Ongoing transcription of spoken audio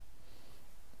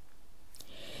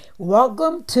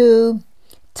Welcome to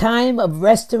Time of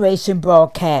Restoration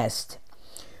broadcast.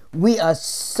 We are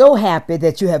so happy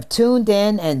that you have tuned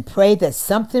in and pray that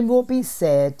something will be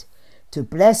said to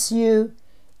bless you,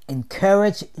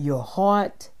 encourage your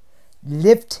heart,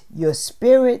 lift your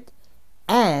spirit,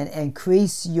 and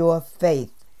increase your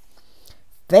faith.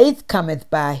 Faith cometh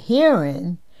by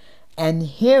hearing, and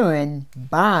hearing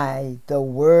by the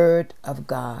word of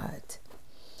God.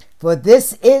 For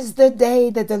this is the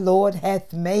day that the Lord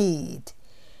hath made,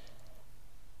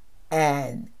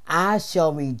 and I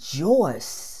shall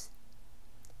rejoice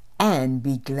and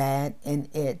be glad in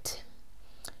it.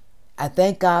 I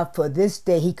thank God for this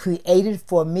day He created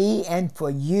for me and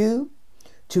for you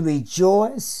to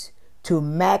rejoice, to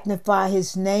magnify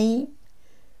His name,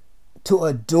 to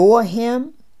adore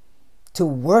Him, to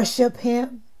worship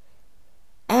Him,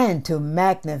 and to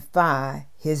magnify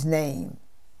His name.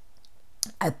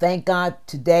 I thank God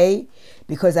today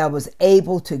because I was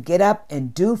able to get up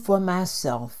and do for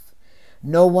myself.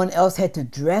 No one else had to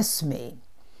dress me.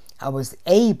 I was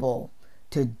able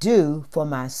to do for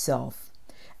myself.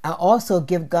 I also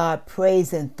give God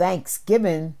praise and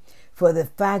thanksgiving for the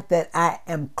fact that I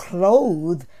am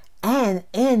clothed and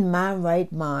in my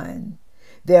right mind.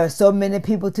 There are so many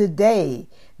people today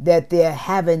that they're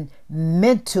having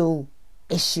mental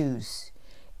issues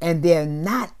and they're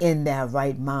not in their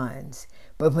right minds.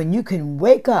 But when you can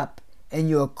wake up and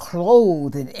you're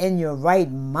clothed and in your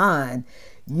right mind,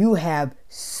 you have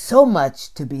so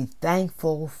much to be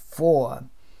thankful for.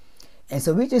 And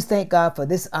so we just thank God for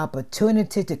this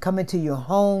opportunity to come into your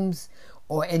homes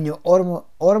or in your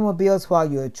automobiles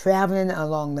while you're traveling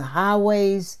along the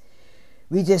highways.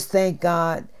 We just thank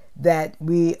God that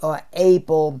we are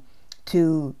able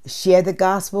to share the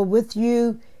gospel with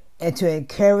you and to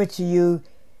encourage you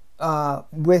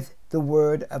with the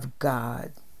word of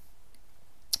God.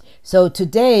 So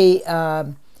today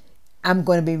I'm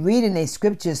going to be reading a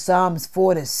scripture, Psalms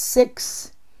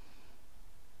 4-6,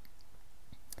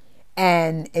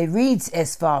 and it reads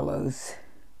as follows: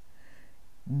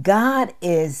 God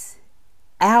is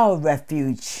our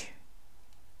refuge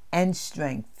and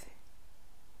strength,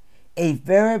 a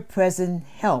very present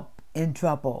help in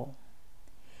trouble.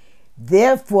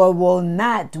 Therefore will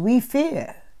not we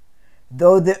fear,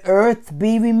 though the earth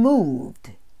be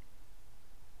removed,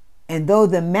 and though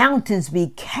the mountains be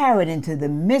carried into the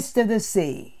midst of the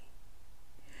sea,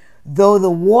 though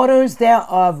the waters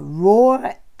thereof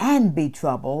roar and be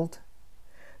troubled,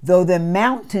 though the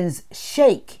mountains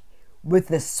shake with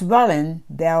the swelling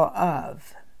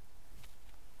thereof.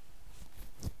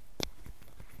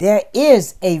 There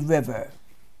is a river,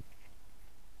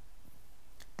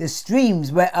 the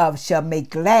streams whereof shall make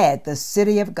glad the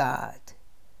city of God,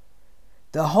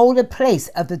 the holy place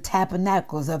of the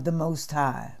tabernacles of the Most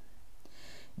High.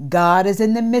 God is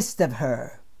in the midst of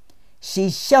her. She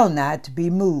shall not be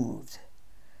moved.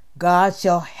 God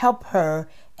shall help her,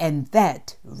 and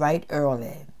that right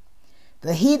early.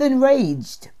 The heathen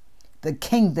raged, the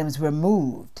kingdoms were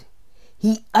moved.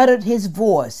 He uttered his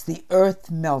voice, the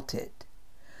earth melted.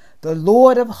 The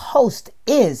Lord of hosts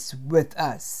is with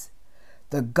us.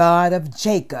 The God of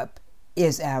Jacob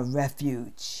is our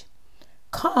refuge.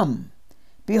 Come,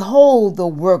 behold the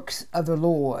works of the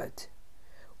Lord.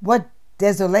 What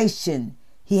desolation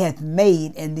he hath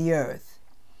made in the earth.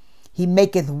 He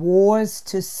maketh wars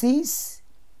to cease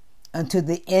unto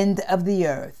the end of the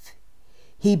earth.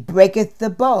 He breaketh the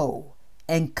bow,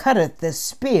 and cutteth the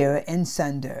spear in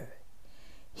sunder.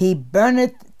 He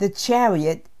burneth the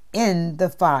chariot in the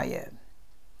fire.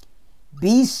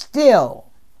 Be still,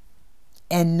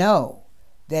 and know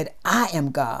that I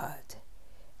am God.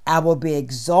 I will be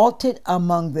exalted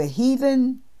among the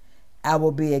heathen. I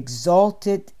will be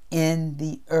exalted in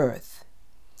the earth.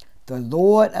 The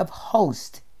Lord of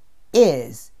hosts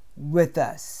is with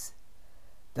us.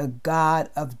 The God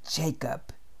of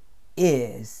Jacob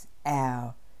is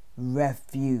our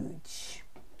refuge.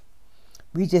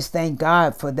 We just thank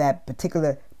God for that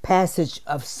particular passage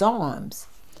of Psalms.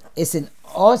 It's an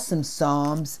awesome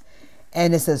Psalms,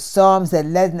 and it's a Psalms that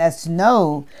letting us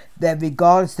know that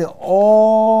regardless to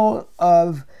all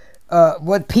of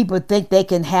what people think they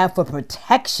can have for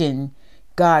protection,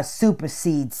 God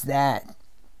supersedes that.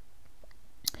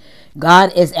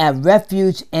 God is our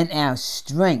refuge and our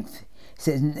strength. It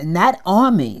says not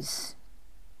armies,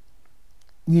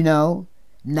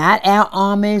 not our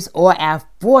armies or our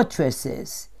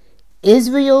fortresses.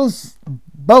 Israel's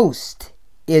boast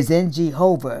is in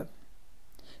Jehovah,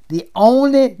 the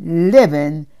only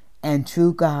living and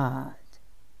true God.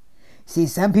 See,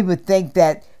 some people think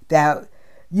that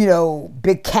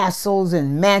big castles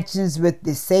and mansions with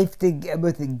the safety,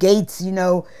 with the gates,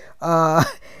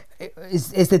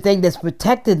 is the thing that's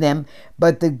protecting them.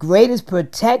 But the greatest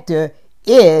protector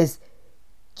is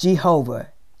Jehovah,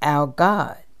 our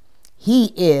God.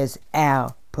 He is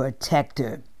our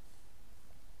protector.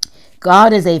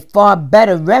 God is a far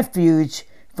better refuge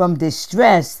from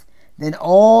distress than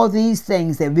all these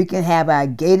things that we can have our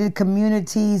gated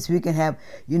communities. We can have,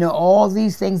 all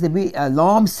these things that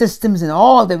alarm systems and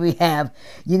all that we have,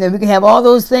 we can have all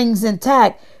those things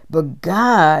intact, but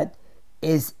God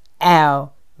is our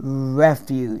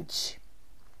refuge.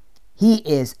 He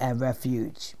is our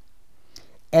refuge.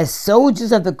 As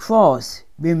soldiers of the cross,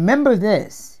 remember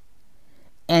this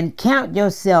and count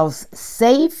yourselves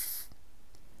safe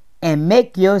and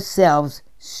make yourselves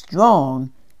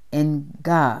strong in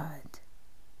God.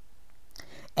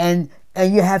 And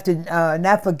you have to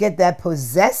not forget that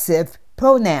possessive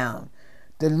pronoun.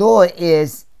 The Lord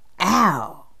is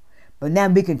our. But now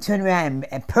we can turn around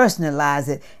and personalize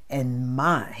it and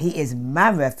mine. He is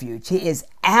my refuge. He is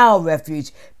our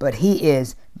refuge, but He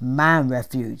is my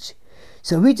refuge.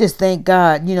 So we just thank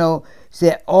God,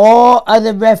 that all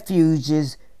other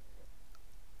refuges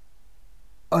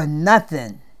are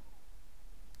nothing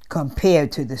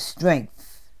compared to the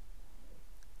strength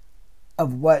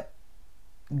of what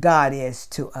God is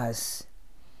to us.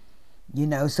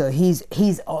 So he's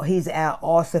our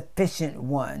all-sufficient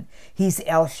one. He's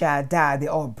El Shaddai, the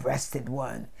all-breasted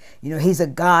one. He's a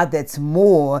God that's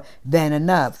more than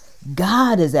enough.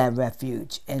 God is our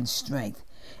refuge and strength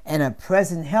and a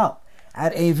present help.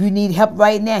 If you need help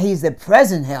right now, He's the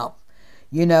present help.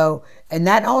 And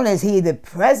not only is He the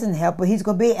present help, but He's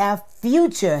going to be our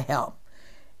future help.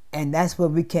 And that's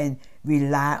what we can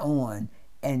rely on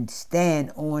and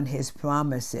stand on His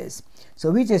promises. So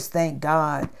we just thank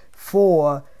God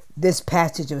for this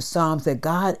passage of Psalms, that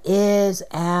God is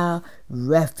our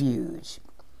refuge.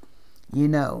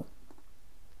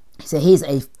 So He's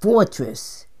a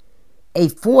fortress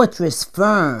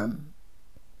firm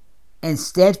and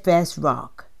steadfast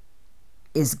rock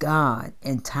is God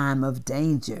in time of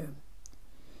danger.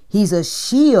 He's a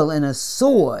shield and a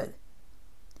sword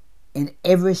in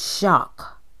every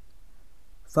shock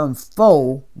from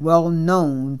foe well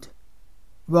known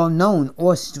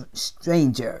or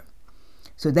stranger.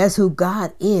 So that's who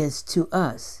God is to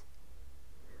us.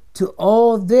 To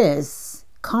all this,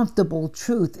 comfortable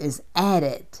truth is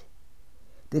added.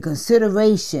 The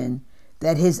consideration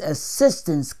that His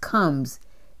assistance comes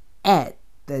at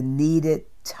the needed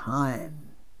time.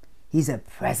 He's a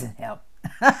present help.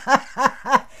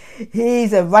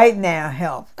 He's a right now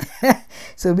help.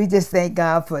 So we just thank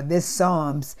God for this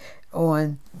Psalms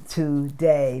on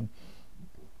today.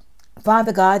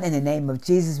 Father God, in the name of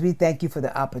Jesus, we thank You for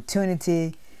the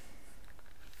opportunity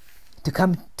to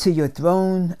come to Your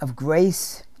throne of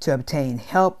grace to obtain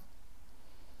help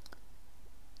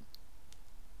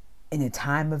in a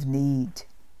time of need.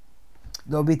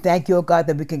 Lord, we thank You, oh God,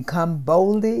 that we can come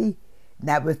boldly,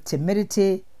 not with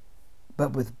timidity,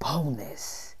 but with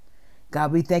boldness.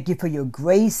 God, we thank You for Your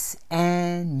grace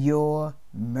and Your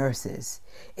mercies.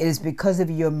 It is because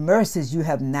of Your mercies You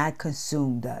have not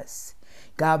consumed us.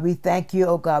 God, we thank You,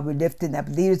 oh God, we're lifting up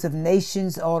leaders of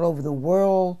nations all over the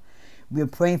world. We're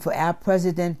praying for our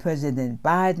President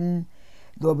Biden.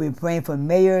 Lord, we're praying for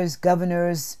mayors,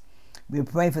 governors. We're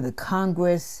praying for the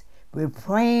Congress. We're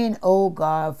praying, oh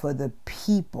God, for the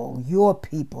people, Your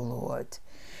people, Lord.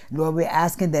 Lord, we're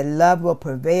asking that love will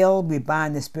prevail. We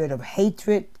bind the spirit of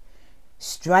hatred,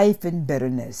 strife, and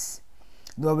bitterness.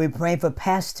 Lord, we're praying for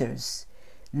pastors,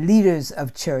 leaders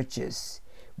of churches.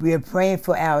 We are praying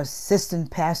for our assistant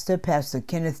pastor, Pastor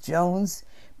Kenneth Jones,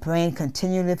 praying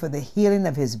continually for the healing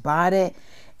of his body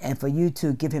and for You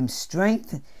to give him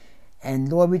strength. And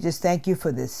Lord, we just thank You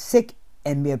for the sick,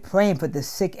 and we are praying for the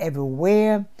sick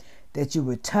everywhere, that You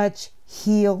would touch,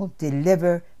 heal,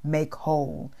 deliver, make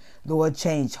whole. Lord,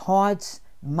 change hearts,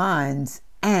 minds,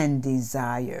 and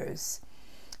desires.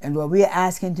 And Lord, we are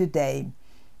asking today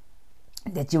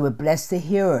that You would bless the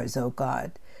hearers, oh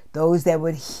God, those that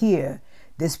would hear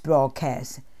this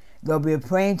broadcast. Lord, we are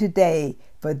praying today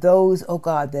for those, oh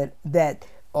God, that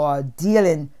are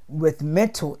dealing with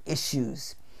mental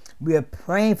issues. We are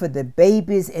praying for the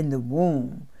babies in the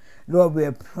womb. Lord, we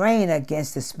are praying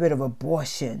against the spirit of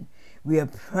abortion. We are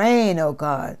praying, oh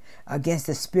God, against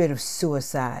the spirit of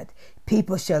suicide.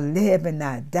 People shall live and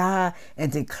not die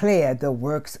and declare the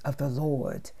works of the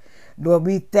Lord. Lord,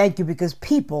 we thank You because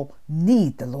people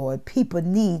need the Lord. People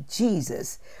need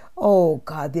Jesus. Oh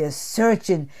God, they're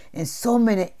searching in so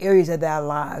many areas of their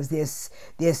lives.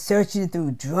 They're searching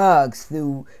through drugs,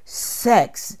 through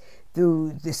sex,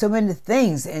 through so many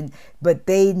things, but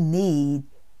they need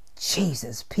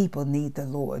Jesus, people need the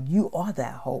Lord. You are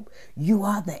that hope. You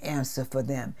are the answer for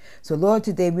them. So, Lord,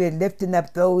 today we're lifting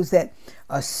up those that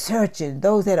are searching,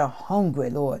 those that are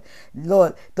hungry, Lord.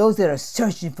 Lord, those that are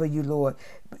searching for you, Lord.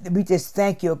 We just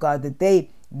thank you, God, that they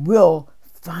will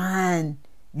find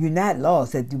you're not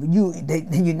lost.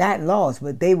 You're not lost,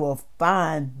 but they will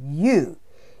find you,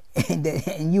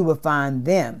 and you will find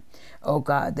them, oh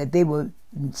God, that they will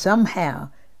somehow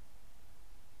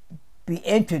be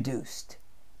introduced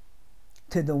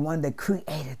to the one that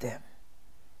created them.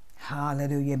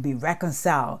 Hallelujah. And be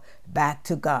reconciled back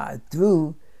to God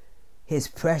through his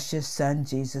precious Son,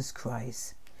 Jesus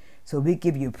Christ. So we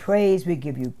give you praise, we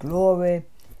give you glory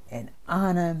and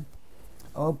honor.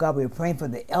 Oh God, we're praying for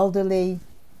the elderly.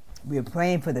 We're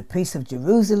praying for the peace of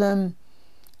Jerusalem.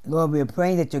 Lord, we're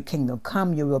praying that your kingdom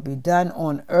come, your will be done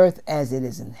on earth as it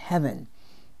is in heaven.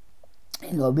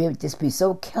 And Lord, we'll just be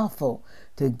so careful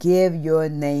to give your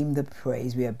name the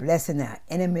praise. We are blessing our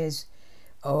enemies.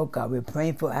 Oh God, we're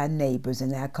praying for our neighbors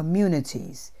and our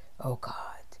communities. Oh God.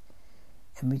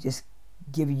 And we just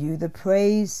give you the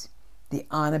praise. The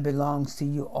honor belongs to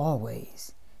you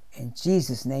always. In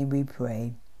Jesus' name we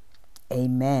pray.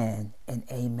 Amen and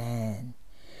amen.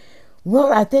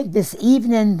 Well, I think this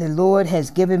evening the Lord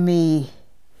has given me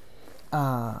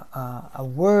a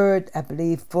word, I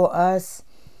believe, for us.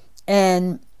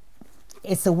 And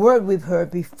it's a word we've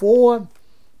heard before,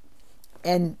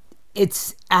 and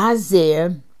it's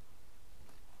Isaiah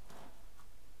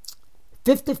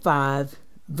 55,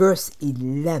 verse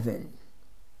 11.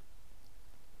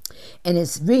 And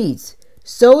it reads,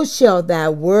 "So shall thy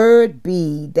word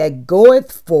be that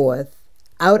goeth forth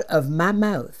out of my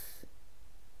mouth.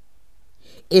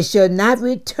 It shall not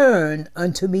return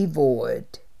unto me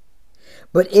void,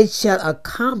 but it shall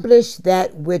accomplish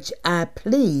that which I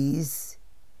please,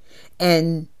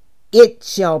 and it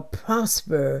shall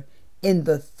prosper in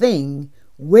the thing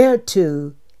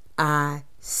whereto I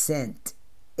sent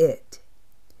it."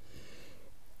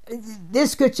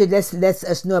 This scripture lets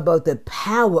us know about the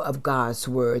power of God's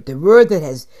word, the word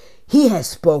that he has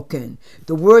spoken,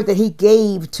 the word that he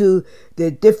gave to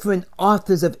the different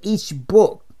authors of each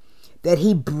book, that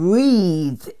he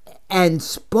breathed and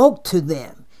spoke to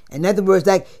them. In other words,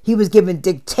 like he was giving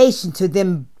dictation to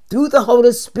them through the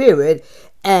Holy Spirit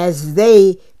as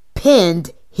they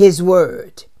penned his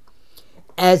word.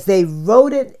 As they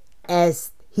wrote it,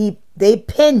 they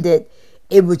penned it,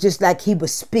 it was just like he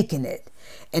was speaking it.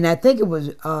 And I think it was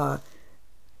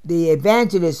the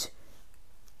evangelist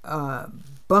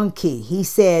Bunky. He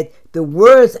said, the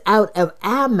words out of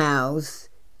our mouths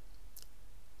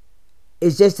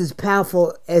is just as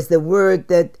powerful as the word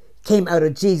that came out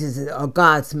of Jesus or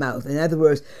God's mouth. In other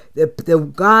words,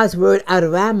 the God's word out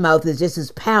of our mouth is just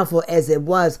as powerful as it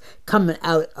was coming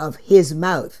out of his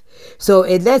mouth. So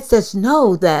it lets us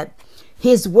know that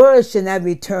his word should not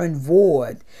return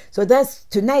void. So that's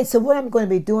tonight. So what I'm going to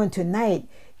be doing tonight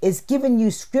is giving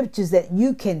you scriptures that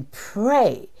you can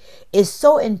pray. It's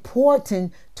so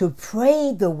important to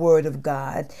pray the word of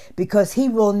God because he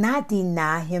will not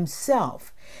deny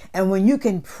himself. And when you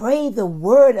can pray the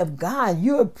word of God,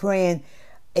 you're praying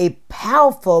a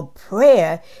powerful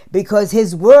prayer because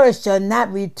his word shall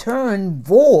not return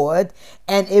void,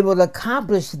 and it will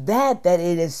accomplish that it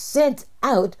is sent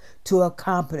out to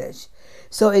accomplish.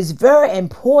 So it's very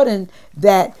important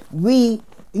that we,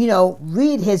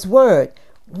 read his word.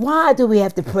 Why do we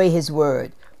have to pray his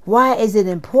word? Why is it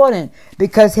important?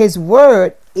 Because his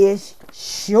word is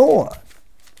sure.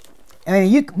 I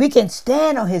mean, we can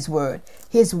stand on his word.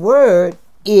 His word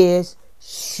is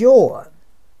sure.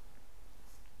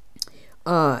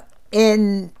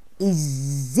 In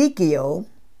Ezekiel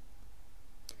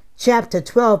chapter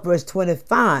 12, verse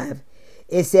 25,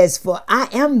 it says, "For I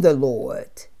am the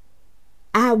Lord,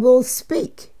 I will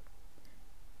speak,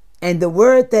 and the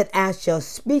word that I shall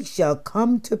speak shall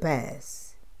come to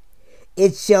pass.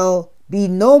 It shall be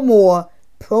no more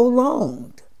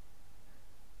prolonged.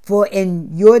 For in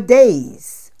your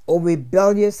days, O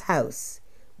rebellious house,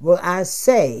 will I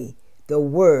say the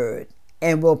word,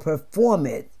 and will perform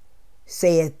it,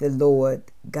 saith the Lord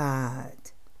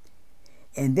God."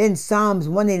 And then Psalms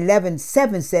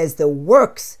 111:7 says, "The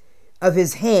works of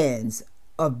his hands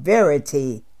are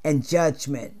verity and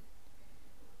judgment.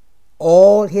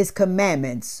 All his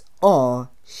commandments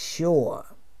are sure."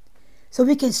 So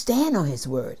we can stand on his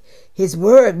word. His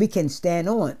word we can stand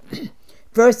on.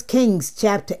 1 Kings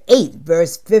chapter 8,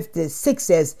 verse 56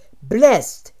 says,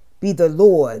 "Blessed be the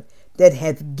Lord that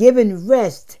hath given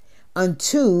rest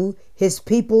unto his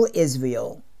people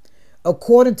Israel,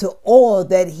 according to all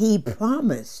that he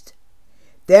promised.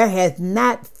 There hath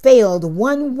not failed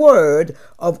one word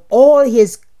of all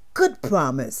his good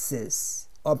promises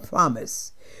or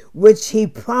promise, which he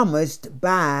promised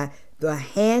by the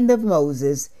hand of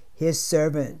Moses, his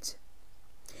servant.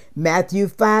 Matthew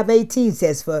 5:18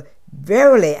 says, "For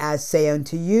verily I say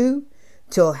unto you,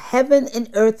 till heaven and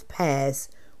earth pass,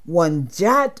 one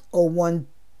jot or one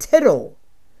tittle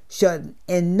shall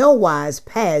in no wise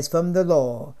pass from the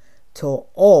law, till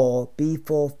all be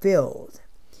fulfilled."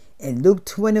 And Luke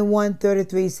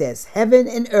 21:33 says, "Heaven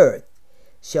and earth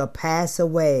shall pass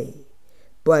away,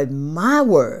 but my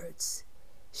words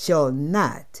shall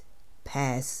not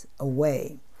pass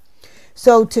away."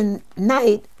 So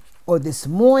tonight or this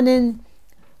morning,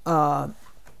 I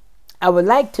would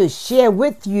like to share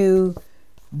with you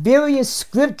various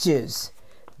scriptures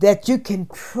that you can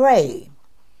pray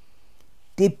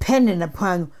depending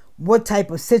upon what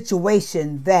type of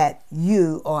situation that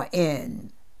you are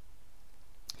in.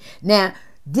 Now,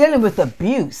 dealing with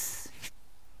abuse,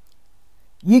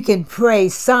 you can pray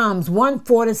Psalms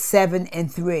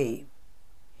 147:3.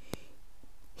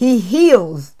 He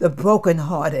heals the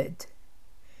brokenhearted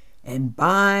and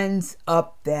binds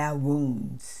up their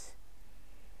wounds.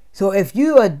 So if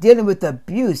you are dealing with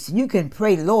abuse, you can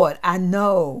pray, "Lord, I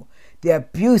know the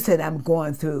abuse that I'm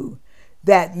going through,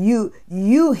 that you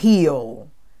heal.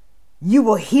 You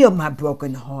will heal my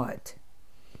broken heart,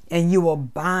 and you will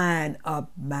bind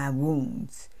up my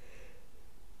wounds."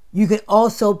 You can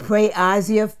also pray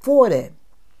Isaiah 40,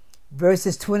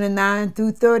 verses 29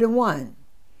 through 31.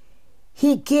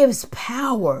 He gives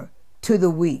power to the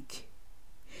weak,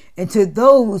 and to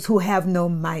those who have no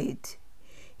might,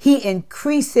 he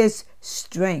increases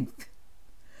strength.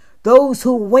 Those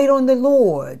who wait on the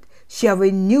Lord shall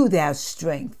renew their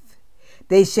strength.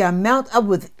 They shall mount up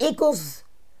with eagles.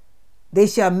 They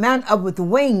shall mount up with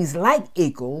wings like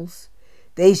eagles.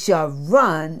 They shall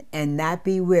run and not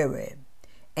be weary,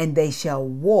 and they shall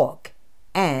walk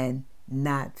and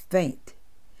not faint.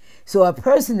 So a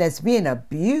person that's being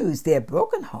abused, they're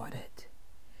brokenhearted.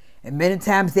 And many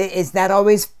times it's not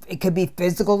always, it could be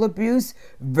physical abuse,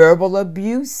 verbal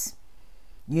abuse,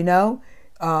 and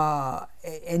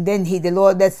then the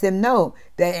Lord lets them know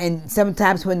that, and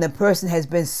sometimes when the person has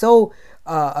been so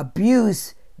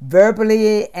abused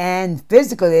verbally and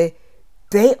physically,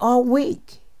 they are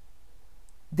weak.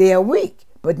 They are weak,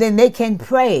 but then they can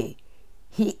pray.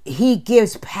 He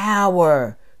gives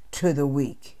power to the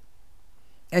weak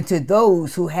and to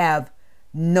those who have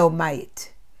no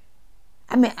might.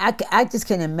 I mean, I just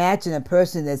can imagine a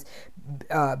person that's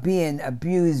being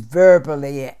abused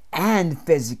verbally and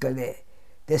physically,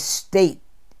 the state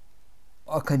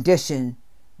or condition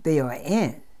they are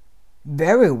in.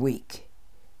 Very weak,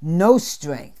 no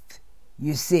strength,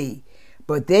 you see.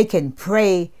 But they can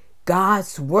pray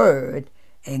God's word,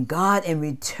 and God in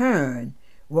return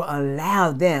will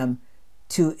allow them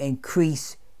to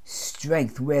increase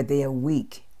strength where they are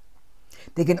weak.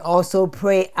 They can also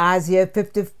pray Isaiah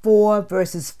 54,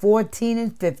 verses 14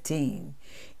 and 15.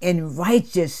 "In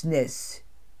righteousness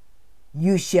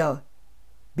you shall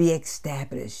be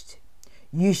established.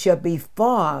 You shall be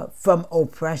far from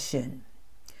oppression.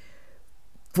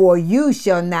 For you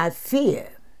shall not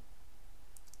fear,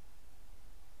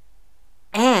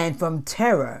 and from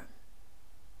terror,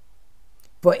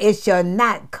 for it shall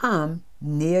not come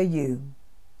near you.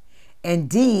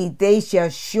 Indeed, they shall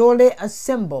surely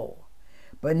assemble,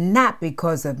 but not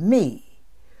because of me.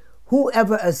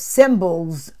 Whoever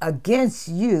assembles against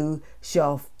you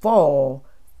shall fall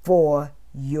for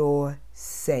your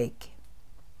sake."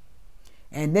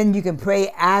 And then you can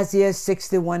pray Isaiah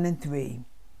 61:3,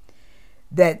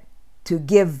 that to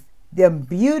give them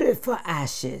beauty for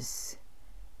ashes,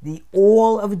 the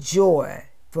oil of joy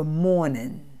for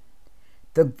mourning,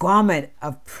 the garment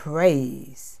of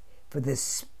praise for the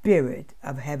spirit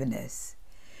of heaviness.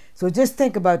 So just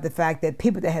think about the fact that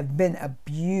people that have been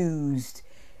abused,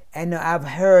 and I've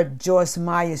heard Joyce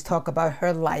Myers talk about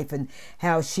her life and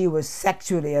how she was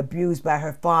sexually abused by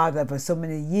her father for so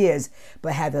many years,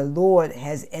 but how the Lord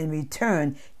has in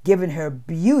return given her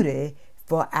beauty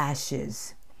for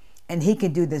ashes. And he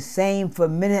can do the same for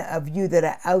many of you that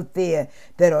are out there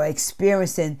that are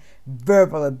experiencing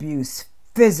verbal abuse,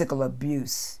 physical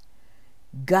abuse.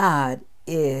 God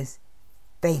is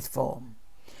faithful.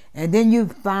 And then you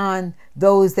find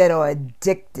those that are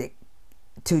addicted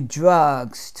to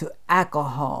drugs, to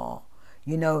alcohol.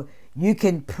 You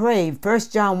can pray.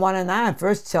 1 John 1:9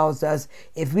 first tells us,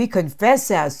 if we confess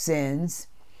our sins,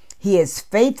 he is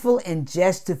faithful and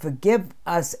just to forgive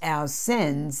us our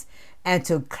sins and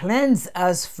to cleanse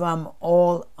us from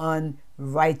all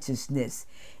unrighteousness.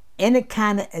 Any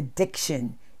kind of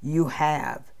addiction you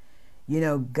have,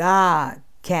 God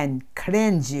can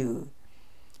cleanse you.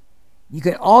 You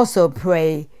can also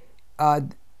pray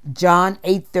John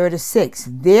 8:36.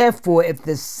 Therefore, if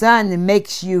the Son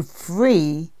makes you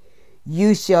free,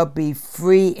 you shall be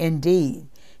free indeed.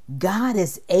 God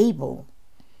is able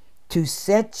to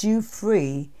set you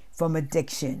free from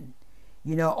addiction.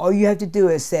 All you have to do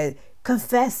is say,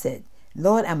 confess it.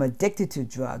 Lord, I'm addicted to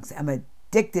drugs. I'm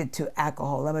addicted to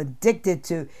alcohol. I'm addicted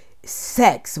to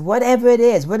sex, whatever it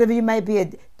is, whatever you might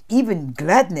be, even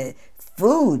gluttony,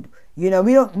 food. We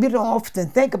don't often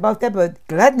think about that, but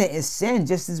gluttony is sin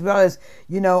just as well as,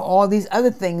 all these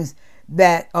other things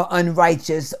that are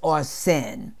unrighteous or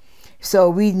sin. So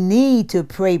we need to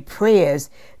pray prayers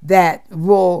that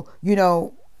will,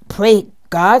 pray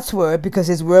God's word, because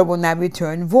his word will not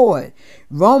return void.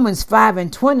 Romans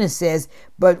 5:20 says,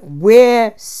 but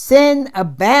where sin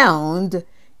abound,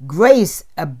 grace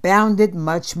abounded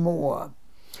much more.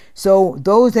 So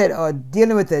those that are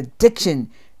dealing with addiction,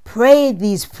 pray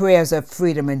these prayers of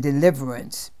freedom and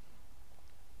deliverance.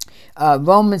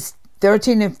 Romans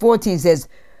 13:14 says,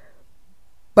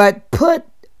 but put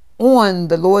on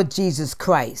the Lord Jesus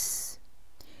Christ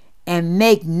and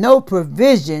make no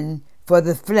provision for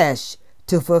the flesh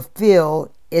to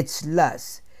fulfill its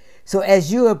lust. So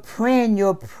as you are praying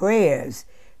your prayers,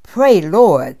 pray,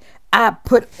 Lord, I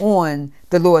put on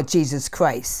the Lord Jesus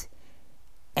Christ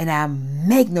and I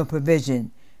make no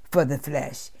provision for the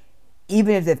flesh.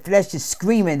 Even if the flesh is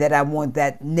screaming that I want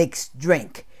that next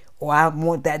drink, or I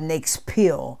want that next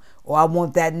pill, or I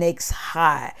want that next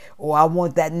high, or I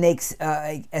want that next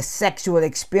a sexual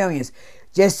experience.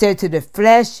 Just say to the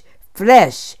flesh,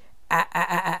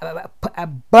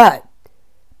 but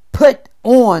put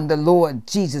on the Lord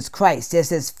Jesus Christ.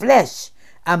 Just as flesh,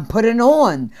 I'm putting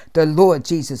on the Lord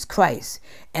Jesus Christ.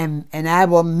 And I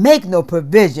will make no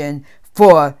provision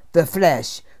for the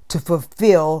flesh to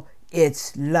fulfill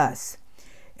its lust.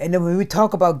 And then when we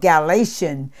talk about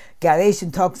Galatians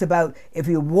talks about if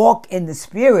we walk in the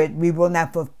Spirit, we will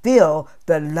not fulfill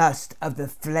the lust of the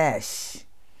flesh.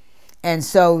 And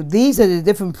so these are the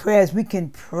different prayers we can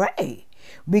pray.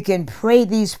 We can pray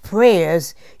these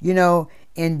prayers,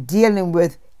 in dealing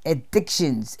with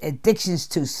addictions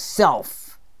to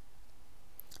self.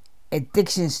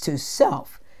 Addictions to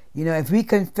self. If we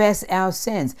confess our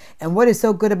sins. And what is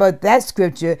so good about that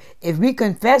scripture, if we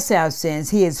confess our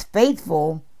sins, he is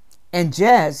faithful and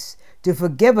just to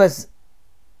forgive us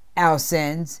our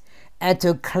sins and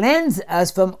to cleanse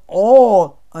us from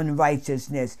all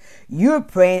unrighteousness. You're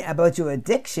praying about your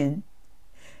addiction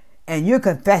and you're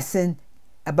confessing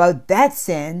about that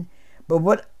sin, but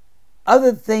what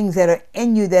other things that are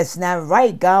in you that's not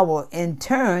right, God will in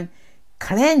turn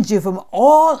cleanse you from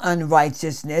all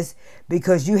unrighteousness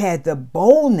because you had the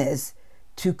boldness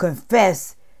to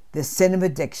confess the sin of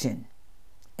addiction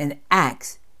and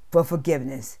ask for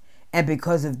forgiveness. And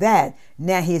because of that,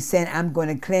 now he's saying, I'm going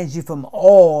to cleanse you from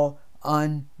all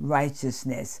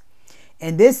unrighteousness.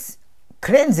 And this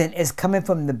cleansing is coming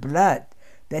from the blood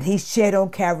that he shed on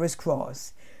Calvary's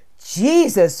cross.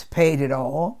 Jesus paid it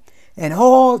all, and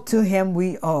all to him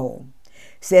we owe.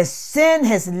 Says sin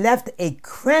has left a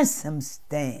crimson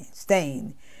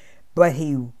stain, but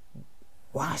he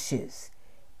washes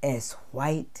as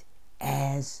white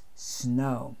as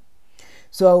snow.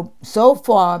 So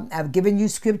far, I've given you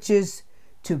scriptures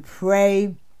to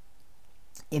pray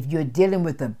if you're dealing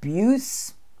with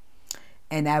abuse,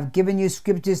 and I've given you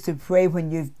scriptures to pray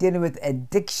when you're dealing with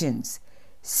addictions,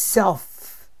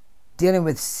 dealing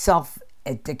with self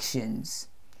addictions,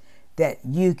 that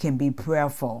you can be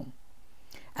prayerful.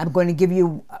 I'm going to give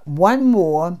you one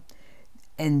more,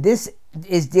 and this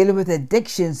is dealing with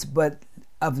addictions, but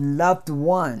of loved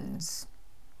ones.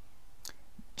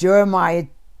 Jeremiah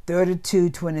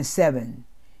 32:27.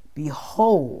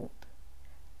 Behold,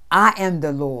 I am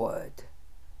the Lord,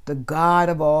 the God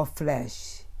of all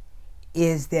flesh.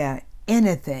 Is there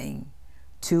anything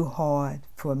too hard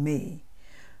for me?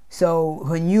 So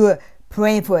when you are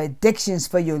praying for addictions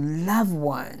for your loved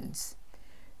ones,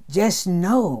 just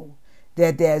know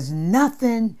that there's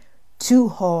nothing too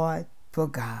hard for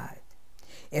God.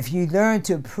 If you learn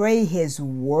to pray his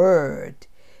word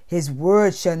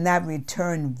shall not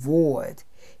return void.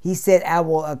 He said, I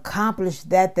will accomplish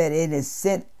that it is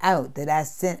sent out, that I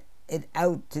sent it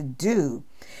out to do.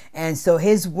 And so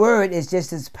his word is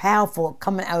just as powerful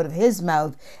coming out of his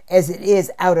mouth as it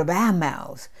is out of our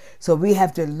mouths. So we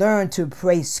have to learn to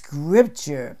pray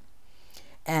scripture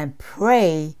and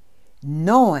pray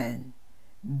knowing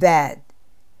that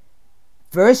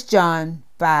 1 John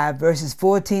 5 verses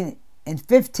 14 and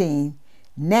 15,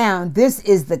 now this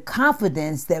is the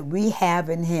confidence that we have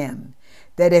in him,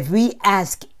 that if we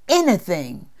ask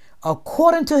anything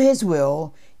according to his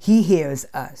will, he hears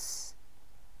us.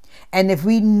 And if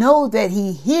we know that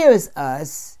he hears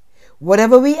us,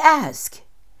 whatever we ask,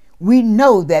 we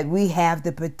know that we have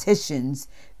the petitions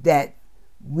that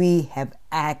we have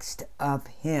asked of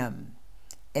him.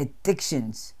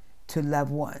 Addictions to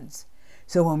loved ones.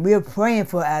 So when we're praying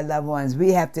for our loved ones,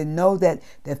 we have to know that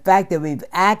the fact that we've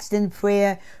asked in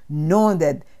prayer, knowing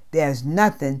that there's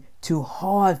nothing too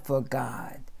hard for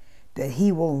God, that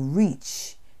he will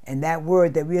reach, and that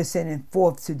word that we are sending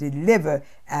forth to deliver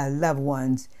our loved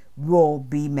ones will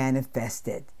be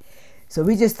manifested. So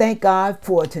we just thank God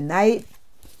for tonight.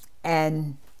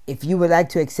 And if you would like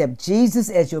to accept Jesus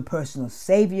as your personal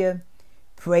Savior,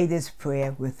 pray this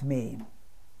prayer with me.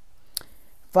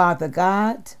 Father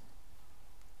God,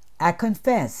 I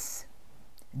confess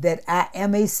that I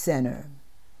am a sinner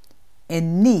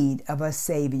in need of a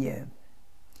Savior.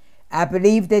 I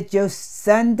believe that your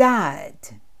Son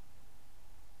died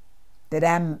that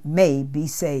I may be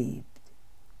saved.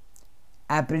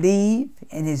 I believe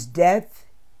in his death,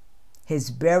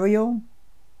 his burial,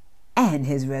 and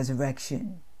his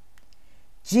resurrection.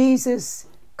 Jesus,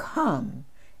 come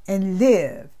and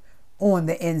live on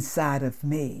the inside of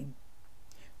me.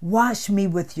 Wash me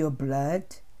with your blood.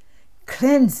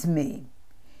 Cleanse me.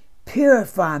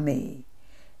 Purify me.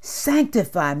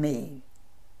 Sanctify me.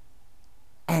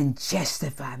 And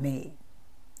justify me.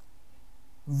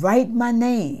 Write my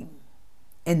name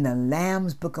in the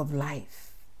Lamb's Book of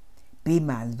Life. Be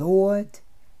my Lord,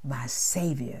 my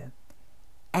Savior,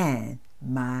 and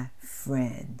my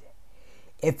friend.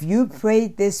 If you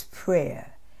prayed this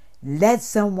prayer, let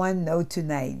someone know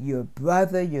tonight, your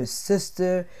brother, your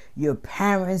sister, your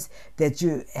parents, that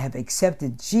you have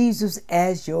accepted Jesus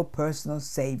as your personal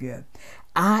Savior.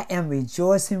 I am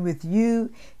rejoicing with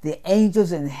you. The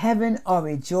angels in heaven are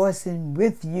rejoicing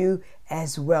with you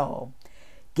as well.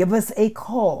 Give us a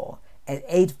call at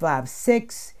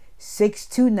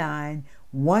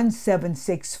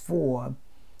 856-629-1764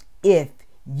 if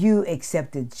you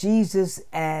accepted Jesus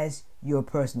as your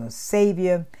personal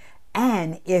Savior,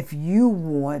 and if you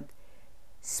want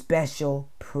special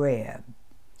prayer.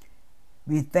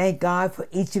 We thank God for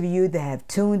each of you that have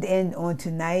tuned in on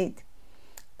tonight,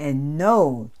 and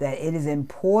know that it is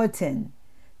important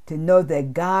to know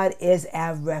that God is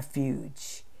our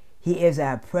refuge. He is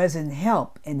our present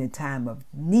help in the time of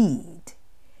need.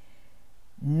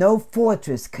 No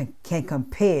fortress can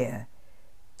compare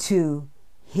to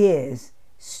his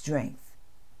strength.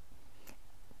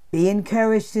 Be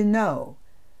encouraged to know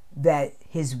that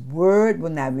his word will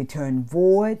not return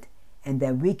void, and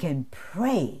that we can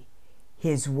pray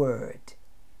his word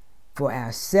for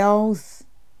ourselves,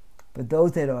 for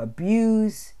those that are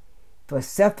abused, for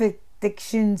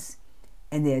self-addictions,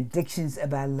 and the addictions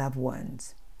of our loved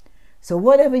ones. So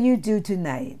whatever you do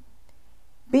tonight,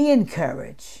 be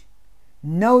encouraged.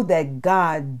 Know that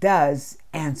God does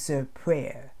answer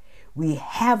prayer. We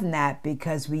have not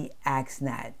because we ask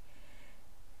not.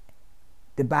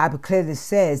 The Bible clearly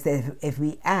says that if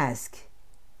we ask,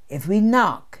 if we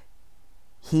knock,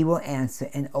 he will answer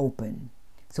and open.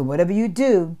 So whatever you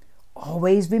do,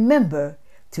 always remember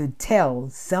to tell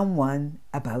someone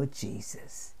about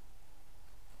Jesus.